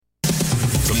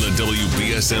From the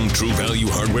WBSM True Value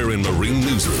Hardware and Marine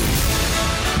Newsroom,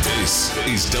 this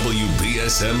is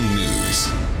WBSM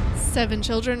News. 7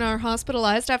 children are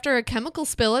hospitalized after a chemical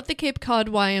spill at the Cape Cod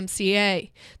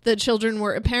YMCA. The children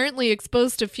were apparently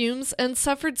exposed to fumes and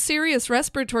suffered serious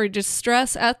respiratory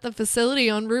distress at the facility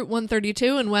on Route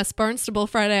 132 in West Barnstable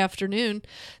Friday afternoon.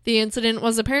 The incident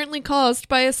was apparently caused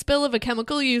by a spill of a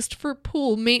chemical used for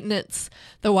pool maintenance.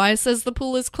 The Y says the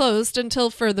pool is closed until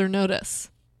further notice.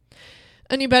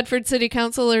 A New Bedford City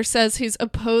Councilor says he's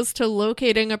opposed to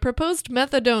locating a proposed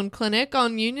methadone clinic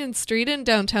on Union Street in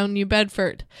downtown New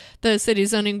Bedford. The City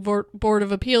Zoning Board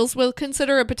of Appeals will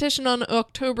consider a petition on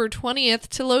October 20th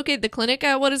to locate the clinic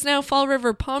at what is now Fall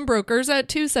River Pawnbrokers at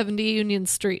 270 Union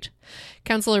Street.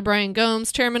 Councillor Brian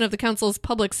Gomes, chairman of the council's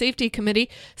Public Safety Committee,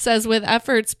 says with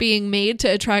efforts being made to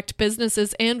attract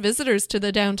businesses and visitors to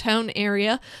the downtown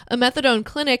area, a methadone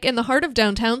clinic in the heart of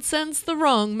downtown sends the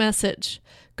wrong message.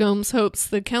 Gomes hopes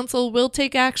the council will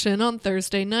take action on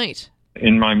Thursday night.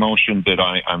 In my motion that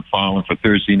I'm filing for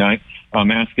Thursday night,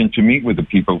 I'm asking to meet with the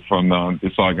people from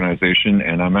this organization,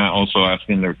 and I'm also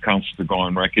asking the council to go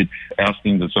on record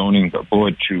asking the zoning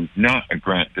board to not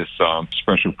grant this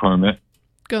special permit.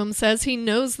 Gomes says he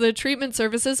knows the treatment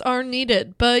services are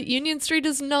needed, but Union Street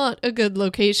is not a good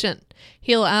location.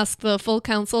 He'll ask the full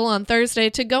council on Thursday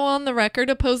to go on the record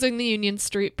opposing the Union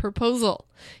Street proposal.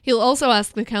 He'll also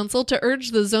ask the council to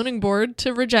urge the zoning board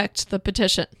to reject the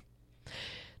petition.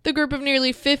 The group of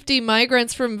nearly 50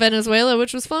 migrants from Venezuela,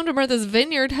 which was flown to Martha's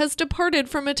Vineyard, has departed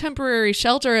from a temporary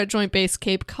shelter at Joint Base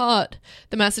Cape Cod.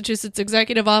 The Massachusetts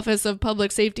Executive Office of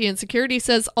Public Safety and Security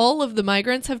says all of the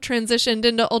migrants have transitioned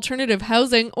into alternative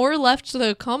housing or left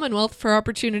the Commonwealth for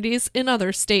opportunities in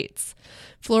other states.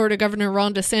 Florida Governor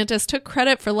Ron DeSantis took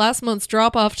credit for last month's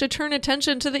drop-off to turn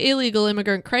attention to the illegal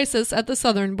immigrant crisis at the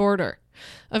southern border.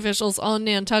 Officials on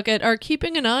Nantucket are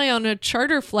keeping an eye on a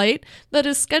charter flight that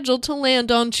is scheduled to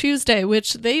land on Tuesday,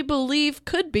 which they believe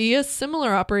could be a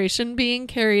similar operation being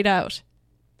carried out.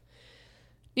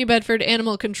 New Bedford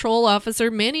Animal Control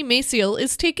Officer Manny Maciel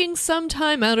is taking some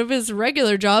time out of his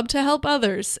regular job to help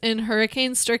others in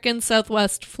hurricane-stricken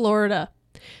southwest Florida.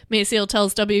 Maciel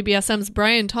tells WBSM's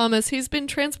Brian Thomas he's been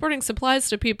transporting supplies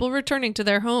to people returning to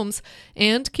their homes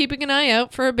and keeping an eye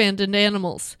out for abandoned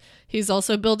animals. He's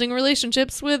also building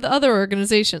relationships with other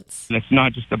organizations. It's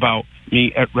not just about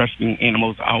me rescuing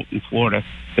animals out in Florida.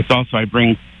 It's also I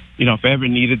bring, if I ever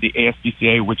needed the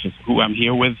ASPCA, which is who I'm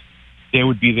here with, they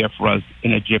would be there for us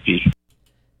in a jiffy.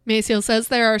 Maciel says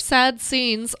there are sad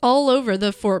scenes all over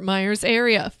the Fort Myers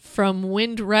area, from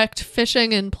wind-wrecked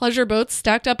fishing and pleasure boats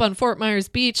stacked up on Fort Myers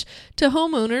Beach to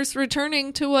homeowners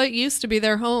returning to what used to be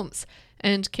their homes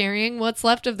and carrying what's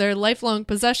left of their lifelong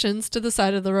possessions to the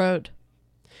side of the road.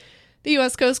 The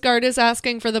U.S. Coast Guard is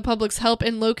asking for the public's help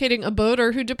in locating a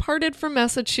boater who departed from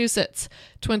Massachusetts.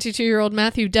 22-year-old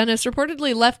Matthew Dennis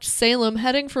reportedly left Salem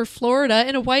heading for Florida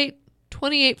in a white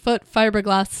 28-foot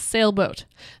fiberglass sailboat.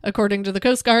 According to the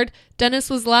Coast Guard, Dennis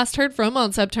was last heard from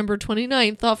on September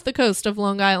 29th off the coast of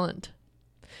Long Island.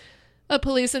 A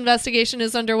police investigation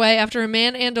is underway after a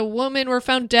man and a woman were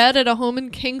found dead at a home in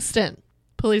Kingston.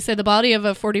 Police say the body of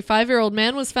a 45-year-old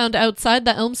man was found outside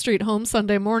the Elm Street home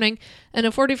Sunday morning, and a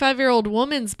 45-year-old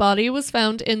woman's body was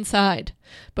found inside.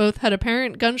 Both had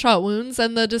apparent gunshot wounds,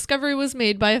 and the discovery was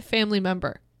made by a family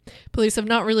member. Police have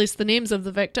not released the names of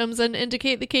the victims and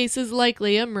indicate the case is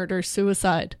likely a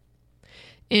murder-suicide.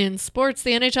 In sports,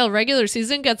 the NHL regular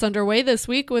season gets underway this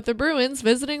week with the Bruins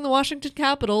visiting the Washington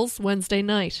Capitals Wednesday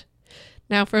night.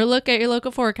 Now for a look at your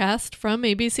local forecast from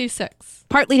ABC6.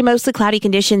 Partly to mostly cloudy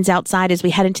conditions outside as we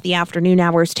head into the afternoon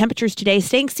hours. Temperatures today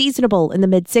staying seasonable in the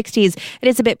mid-60s. It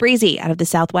is a bit breezy out of the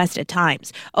southwest at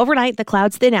times. Overnight, the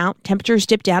clouds thin out. Temperatures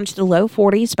dip down to the low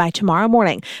 40s by tomorrow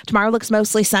morning. Tomorrow looks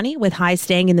mostly sunny with highs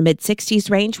staying in the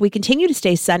mid-60s range. We continue to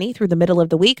stay sunny through the middle of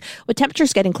the week with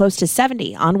temperatures getting close to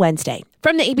 70 on Wednesday.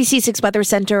 From the ABC6 Weather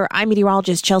Center, I'm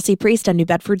meteorologist Chelsea Priest on New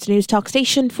Bedford's News Talk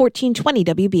Station 1420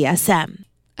 WBSM.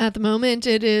 At the moment,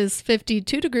 it is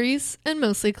 52 degrees and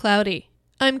mostly cloudy.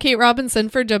 I'm Kate Robinson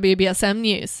for WBSM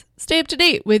News. Stay up to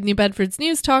date with New Bedford's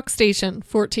News Talk Station,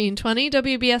 1420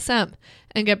 WBSM,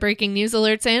 and get breaking news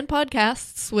alerts and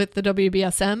podcasts with the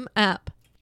WBSM app.